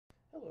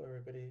Hello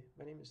everybody,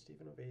 my name is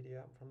Stephen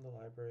Ovadia, I'm from the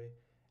library,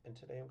 and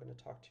today I'm going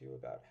to talk to you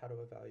about how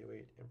to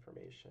evaluate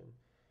information.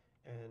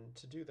 And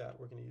to do that,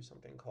 we're going to use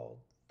something called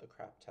the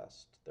CRAP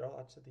test. There are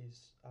lots of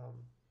these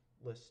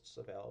lists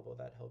available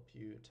that help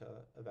you to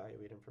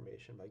evaluate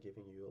information by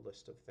giving you a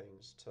list of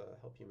things to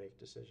help you make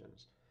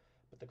decisions.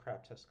 But the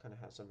CRAP test kind of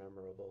has a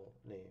memorable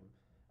name.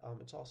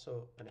 It's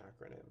also an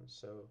acronym.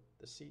 So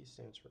the C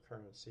stands for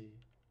currency,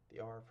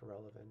 the R for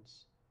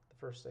relevance, the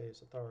first A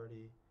is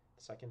authority,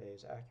 the second A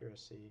is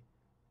accuracy,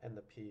 and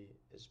the P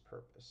is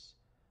purpose.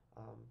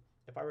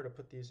 If I were to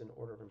put these in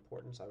order of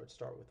importance, I would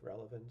start with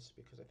relevance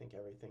because I think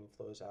everything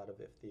flows out of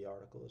if the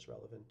article is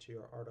relevant to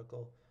your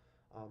article.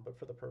 But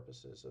for the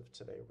purposes of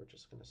today, we're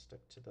just going to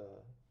stick to the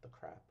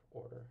CRAP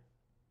order.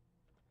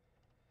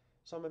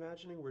 So I'm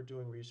imagining we're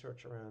doing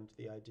research around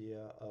the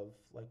idea of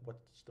like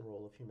what's the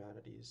role of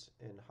humanities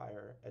in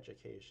higher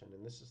education,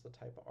 and this is the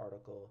type of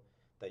article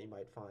that you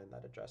might find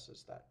that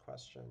addresses that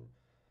question.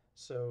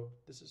 So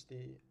this is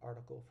the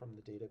article from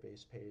the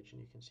database page,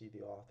 and you can see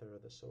the author,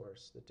 the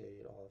source, the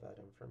date, all of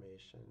that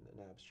information,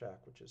 an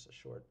abstract, which is a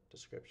short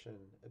description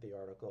of the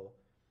article.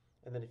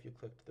 And then if you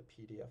clicked the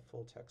PDF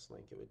full text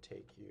link, it would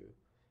take you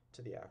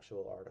to the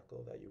actual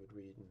article that you would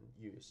read and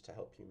use to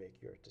help you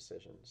make your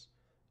decisions.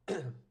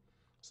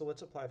 So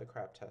let's apply the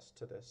CRAP test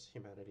to this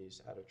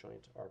humanities at a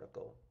joint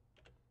article.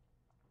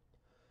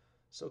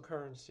 So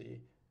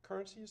currency.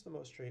 Currency is the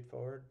most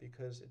straightforward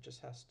because it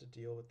just has to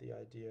deal with the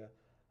idea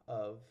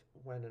of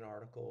when an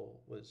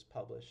article was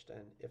published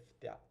and if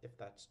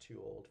that's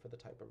too old for the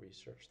type of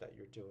research that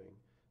you're doing.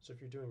 So if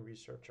you're doing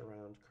research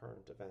around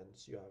current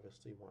events, you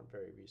obviously want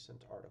very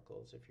recent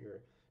articles. If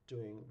you're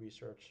doing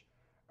research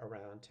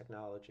around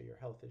technology or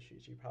health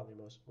issues, you probably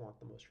want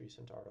the most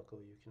recent article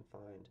you can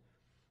find.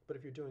 But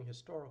if you're doing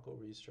historical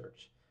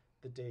research,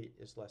 the date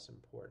is less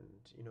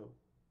important.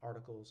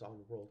 Articles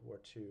on World War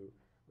II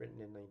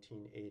written in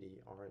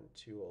 1980 aren't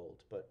too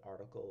old, but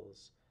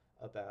articles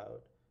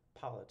about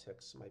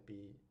politics might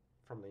be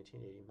from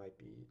 1980 might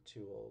be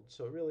too old.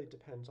 So it really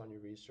depends on your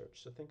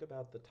research. So think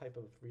about the type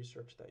of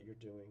research that you're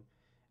doing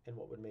and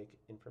what would make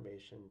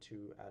information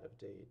too out of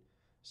date.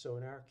 So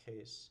in our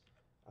case,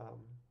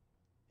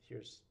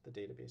 here's the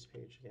database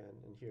page again,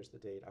 and here's the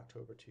date,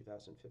 October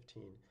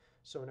 2015.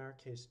 So in our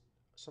case,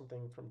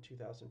 something from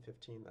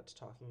 2015 that's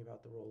talking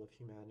about the role of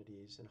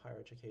humanities in higher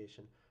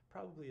education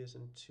probably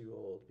isn't too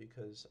old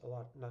because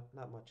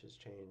not much has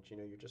changed.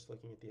 You're just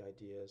looking at the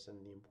ideas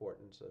and the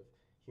importance of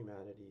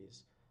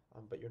humanities,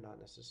 but you're not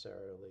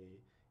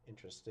necessarily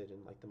interested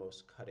in like the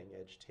most cutting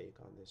edge take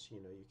on this. You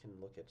can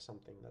look at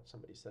something that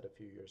somebody said a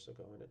few years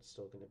ago and it's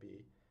still going to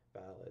be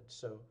valid.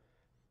 So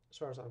as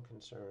far as I'm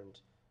concerned,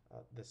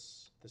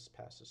 this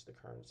passes the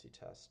currency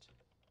test.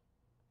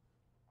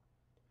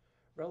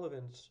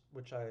 Relevance,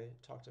 which I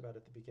talked about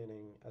at the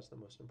beginning as the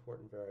most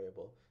important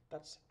variable,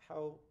 that's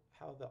how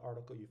the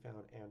article you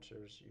found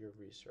answers your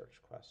research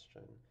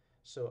question.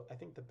 So I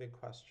think the big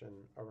question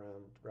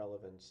around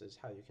relevance is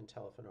how you can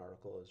tell if an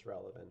article is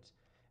relevant.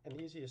 And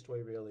the easiest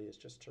way really is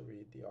just to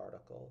read the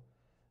article.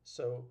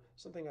 So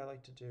something I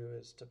like to do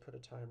is to put a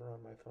timer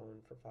on my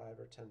phone for 5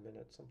 or 10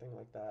 minutes, something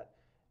like that,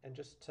 and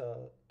just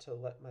to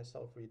let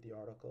myself read the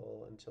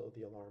article until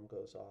the alarm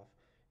goes off.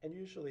 And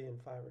usually in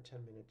 5 or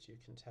 10 minutes, you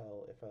can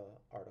tell if an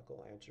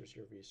article answers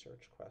your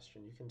research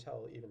question. You can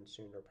tell even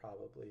sooner,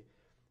 probably.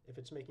 If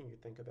it's making you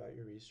think about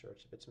your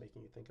research, if it's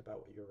making you think about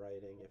what you're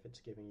writing, if it's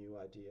giving you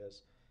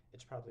ideas,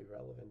 it's probably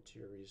relevant to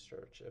your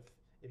research.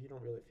 If you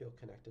don't really feel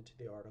connected to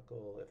the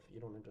article, if you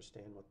don't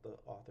understand what the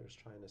author's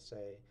trying to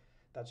say,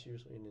 that's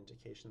usually an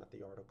indication that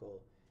the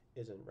article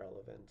isn't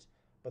relevant.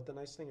 But the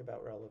nice thing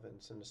about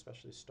relevance, and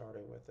especially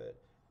starting with it,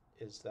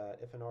 is that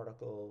if an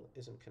article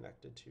isn't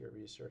connected to your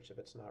research, if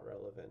it's not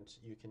relevant,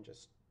 you can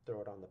just throw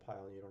it on the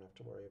pile and you don't have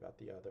to worry about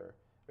the other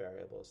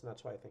variables. And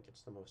that's why I think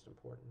it's the most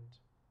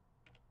important.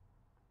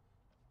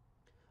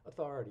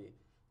 Authority.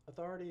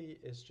 Authority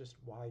is just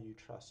why you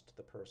trust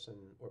the person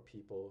or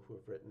people who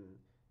have written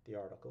the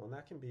article. And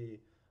that can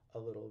be a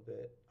little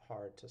bit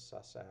hard to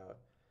suss out.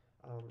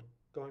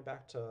 Going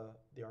back to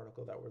the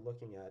article that we're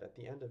looking at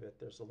the end of it,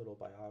 there's a little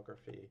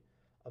biography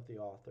of the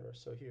author.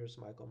 So here's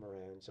Michael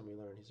Moranz, and we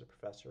learn he's a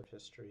professor of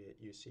history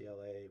at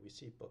UCLA. We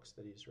see books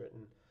that he's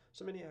written.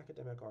 So many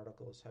academic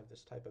articles have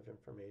this type of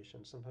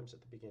information, sometimes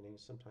at the beginning,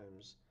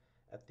 sometimes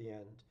at the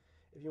end.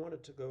 If you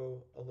wanted to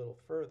go a little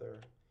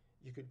further,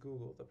 you could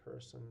Google the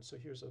person. So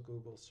here's a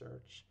Google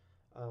search,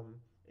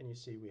 and you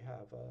see we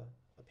have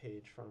a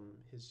page from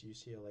his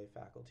UCLA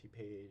faculty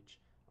page.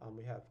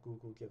 We have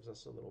Google gives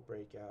us a little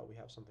breakout. We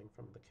have something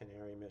from the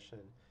Canary mission.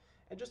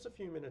 And just a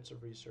few minutes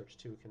of research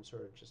too can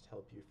sort of just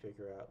help you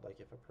figure out like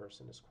if a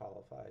person is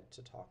qualified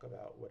to talk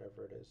about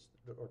whatever it is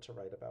or to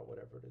write about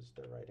whatever it is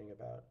they're writing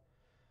about.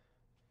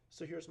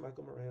 So here's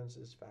Michael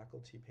Moranz's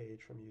faculty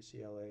page from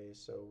UCLA.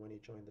 So when he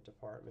joined the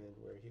department,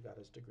 where he got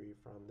his degree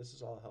from, this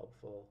is all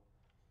helpful.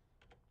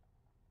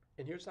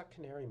 And here's that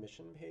Canary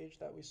mission page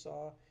that we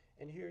saw.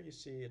 And here you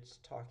see it's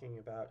talking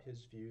about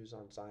his views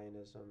on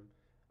Zionism,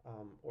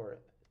 or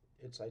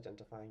it's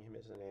identifying him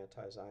as an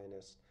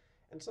anti-Zionist.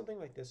 And something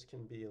like this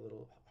can be a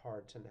little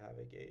hard to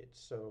navigate.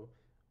 So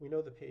we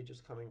know the page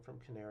is coming from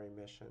Canary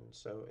Mission.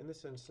 So in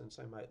this instance,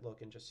 I might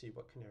look and just see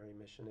what Canary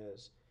Mission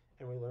is.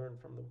 And we learn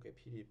from the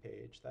Wikipedia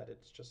page that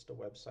it's just a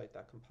website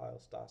that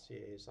compiles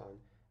dossiers on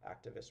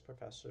activists,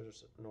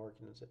 professors, and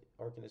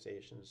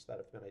organizations that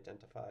have been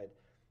identified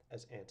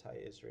as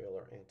anti-Israel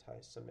or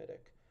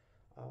anti-Semitic.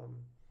 Um,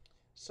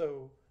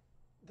 so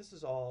this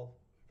is all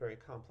very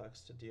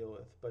complex to deal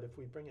with, but if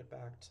we bring it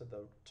back to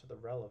the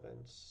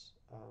relevance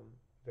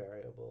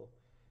variable,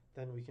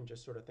 then we can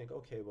just sort of think,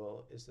 okay,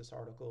 well, is this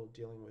article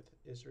dealing with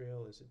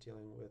Israel? Is it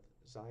dealing with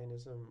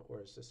Zionism?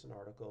 Or is this an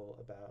article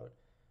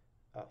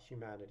about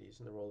humanities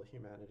and the role of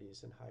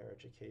humanities in higher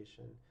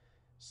education?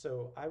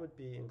 So I would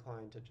be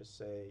inclined to just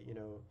say,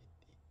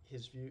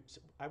 his views,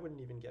 I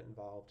wouldn't even get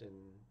involved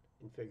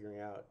in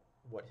figuring out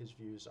what his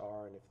views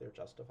are and if they're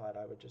justified.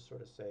 I would just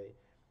sort of say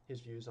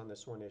his views on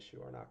this one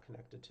issue are not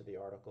connected to the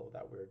article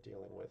that we're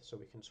dealing with, so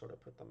we can sort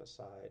of put them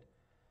aside.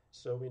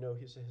 So we know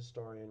he's a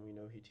historian, we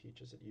know he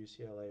teaches at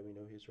UCLA, we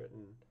know he's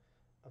written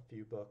a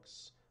few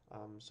books.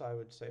 So I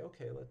would say,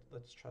 okay,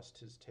 let's trust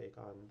his take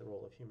on the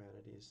role of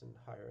humanities in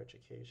higher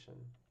education.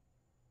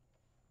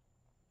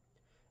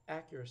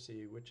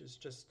 Accuracy, which is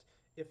just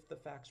if the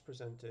facts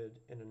presented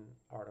in an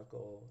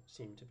article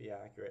seem to be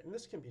accurate. And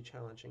this can be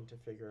challenging to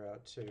figure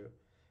out too.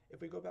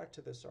 If we go back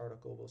to this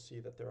article, we'll see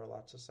that there are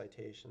lots of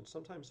citations.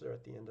 Sometimes they're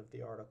at the end of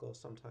the article,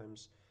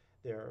 sometimes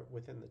they're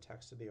within the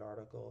text of the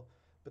article.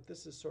 But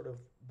this is sort of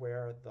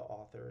where the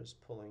author is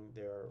pulling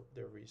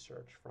their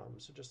research from.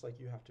 So just like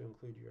you have to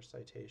include your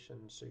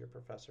citations so your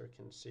professor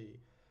can see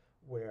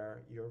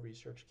where your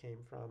research came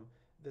from,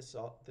 this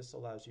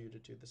allows you to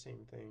do the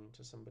same thing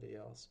to somebody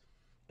else.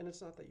 And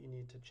it's not that you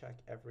need to check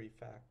every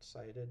fact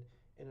cited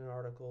in an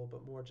article,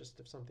 but more just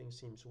if something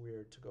seems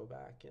weird to go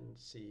back and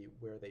see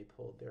where they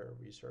pulled their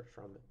research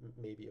from,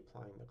 maybe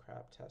applying the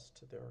CRAB test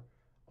to their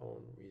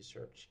own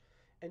research.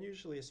 And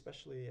usually,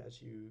 especially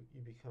as you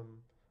become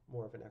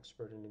more of an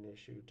expert in an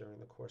issue during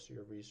the course of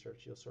your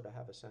research, you'll sort of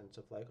have a sense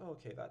of like, oh,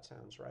 okay, that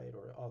sounds right,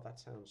 or oh, that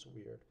sounds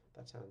weird,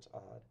 that sounds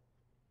odd.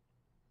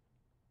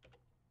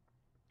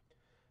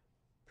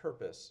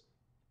 Purpose.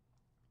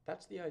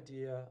 That's the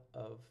idea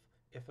of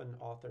if an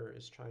author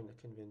is trying to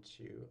convince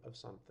you of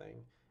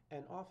something,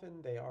 and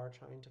often they are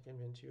trying to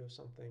convince you of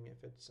something.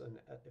 If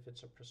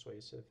it's a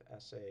persuasive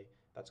essay,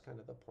 that's kind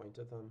of the point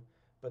of them.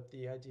 But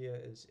the idea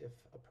is if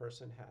a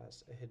person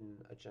has a hidden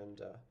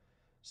agenda.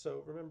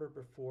 So remember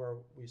before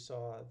we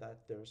saw that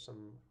there's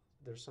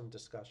some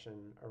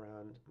discussion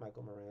around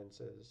Michael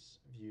Moranz's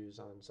views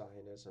on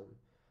Zionism.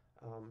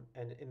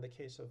 And in the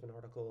case of an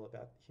article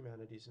about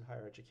humanities in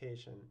higher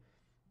education,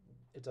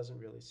 it doesn't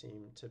really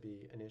seem to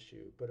be an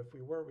issue. But if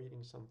we were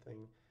reading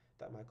something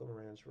that Michael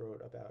Moranz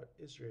wrote about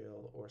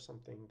Israel or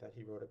something that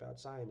he wrote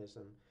about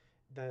Zionism,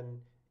 then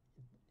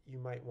you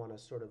might want to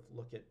sort of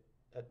look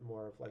at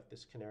more of like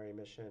this Canary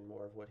Mission,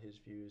 more of what his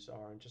views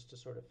are, and just to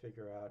sort of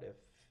figure out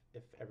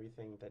if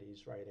everything that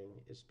he's writing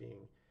is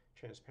being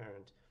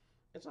transparent.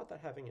 It's not that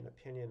having an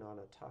opinion on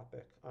a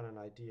topic, on an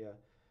idea,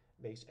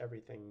 makes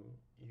everything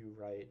you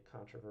write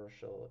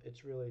controversial.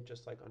 It's really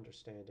just like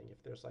understanding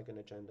if there's like an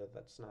agenda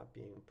that's not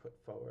being put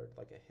forward,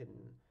 like a hidden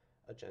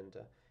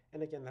agenda.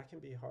 And again, that can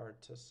be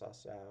hard to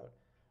suss out.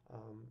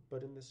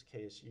 But in this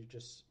case, you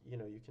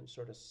can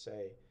sort of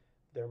say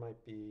there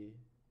might be,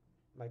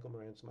 Michael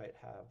Moranz might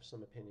have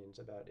some opinions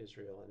about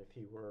Israel, and if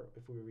we were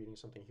reading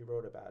something he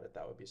wrote about it,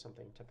 that would be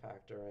something to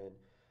factor in.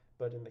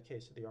 But in the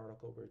case of the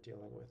article we're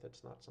dealing with,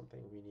 it's not something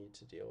we need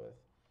to deal with.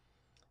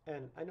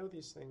 And I know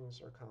these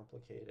things are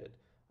complicated,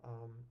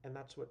 and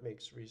that's what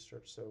makes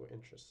research so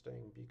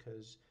interesting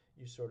because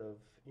you sort of,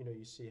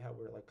 you see how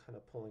we're like kind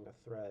of pulling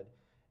a thread,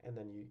 and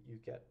then you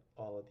get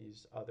all of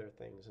these other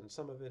things. And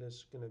some of it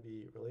is going to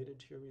be related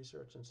to your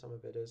research, and some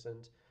of it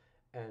isn't.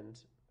 And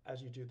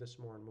as you do this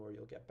more and more,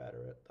 you'll get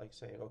better at like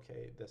saying,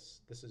 okay,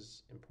 this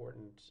is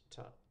important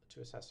to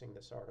assessing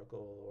this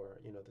article, or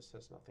this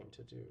has nothing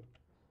to do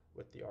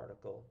with the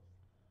article.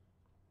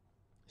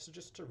 So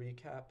just to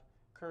recap,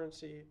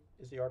 currency,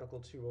 is the article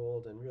too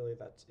old? And really,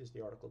 is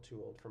the article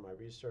too old for my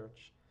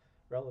research?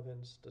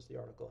 Relevance, does the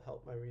article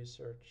help my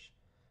research?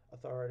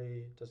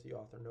 Authority, does the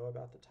author know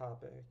about the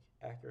topic?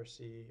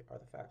 Accuracy, are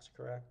the facts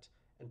correct?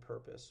 And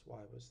purpose, why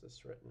was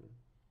this written?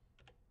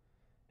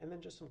 And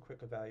then just some quick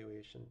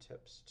evaluation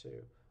tips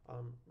too.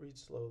 Read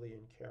slowly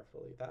and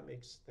carefully. That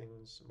makes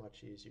things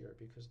much easier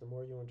because the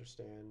more you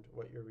understand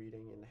what you're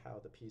reading and how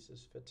the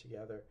pieces fit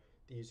together,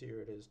 the easier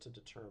it is to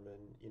determine,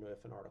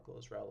 if an article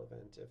is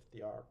relevant, if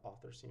the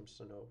author seems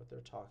to know what they're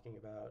talking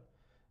about.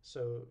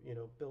 So,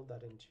 build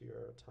that into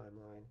your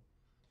timeline.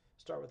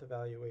 Start with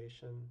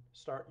evaluation.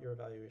 Start your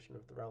evaluation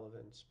with the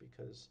relevance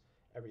because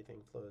everything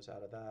flows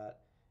out of that,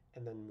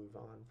 and then move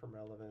on from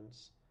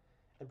relevance.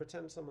 And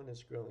pretend someone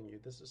is grilling you.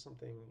 This is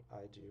something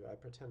I do. I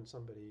pretend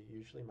somebody,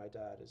 usually my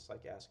dad, is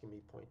like asking me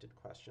pointed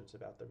questions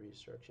about the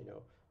research.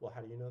 Well,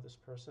 how do you know this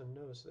person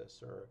knows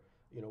this? Or,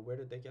 where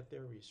did they get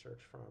their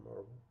research from?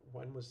 Or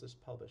when was this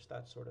published?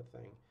 That sort of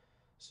thing.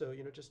 So,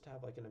 just to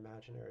have like an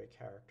imaginary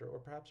character or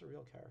perhaps a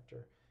real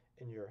character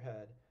in your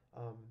head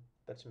um,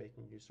 that's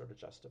making you sort of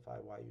justify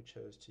why you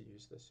chose to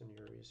use this in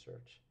your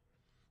research.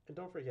 And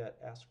don't forget,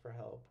 ask for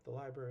help. The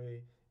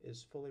library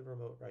is fully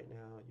remote right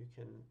now. You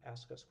can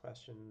ask us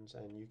questions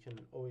and you can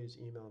always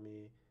email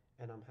me,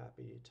 and I'm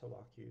happy to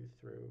walk you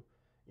through,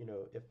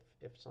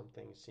 if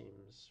something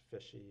seems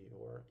fishy,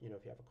 or,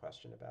 if you have a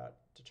question about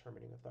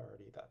determining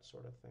authority, that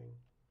sort of thing.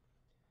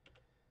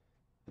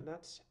 And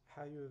that's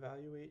how you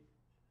evaluate